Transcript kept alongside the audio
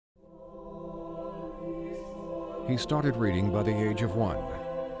He started reading by the age of 1.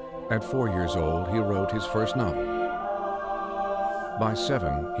 At 4 years old, he wrote his first novel. By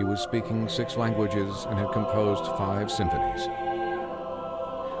 7, he was speaking 6 languages and had composed 5 symphonies.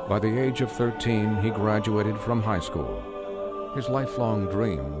 By the age of 13, he graduated from high school. His lifelong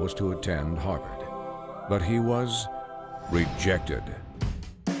dream was to attend Harvard, but he was rejected.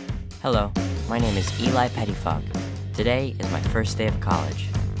 Hello, my name is Eli Pettyfog. Today is my first day of college.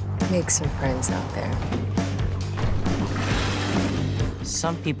 Make some friends out there.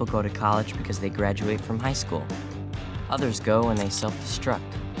 Some people go to college because they graduate from high school. Others go and they self-destruct,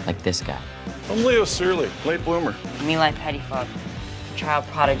 like this guy. I'm Leo Surley, late bloomer. I'm Eli Pettyfog, child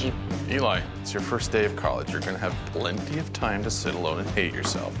prodigy. Eli, it's your first day of college. You're gonna have plenty of time to sit alone and hate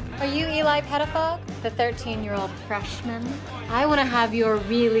yourself. Are you Eli Pettyfog, the 13-year-old freshman? I want to have your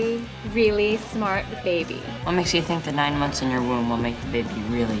really, really smart baby. What makes you think the 9 months in your womb will make the baby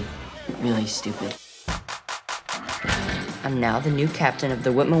really, really stupid? I'm now the new captain of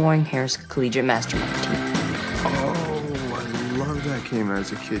the Whitmore-Waring-Harris Collegiate Mastermind Team. Oh, I love that game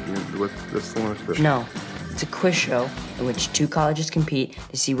as a kid, you know, with the one with the... No, it's a quiz show in which 2 colleges compete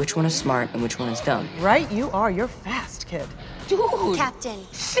to see which one is smart and which one is dumb. Right, you are. You're fast, kid. Dude! Captain.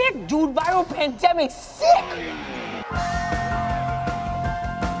 Sick, dude. Viral pandemic. Sick!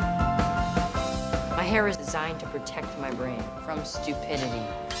 My hair is designed to protect my brain from stupidity.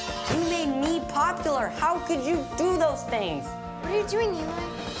 You made me popular. How could you do those things? What are you doing, Eli?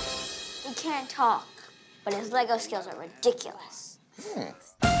 He can't talk, but his Lego skills are ridiculous.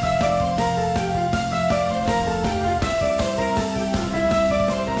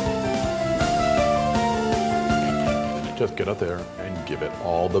 Just get up there and give it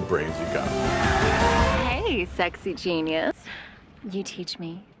all the brains you got. Hey, sexy genius. You teach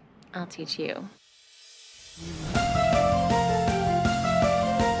me, I'll teach you.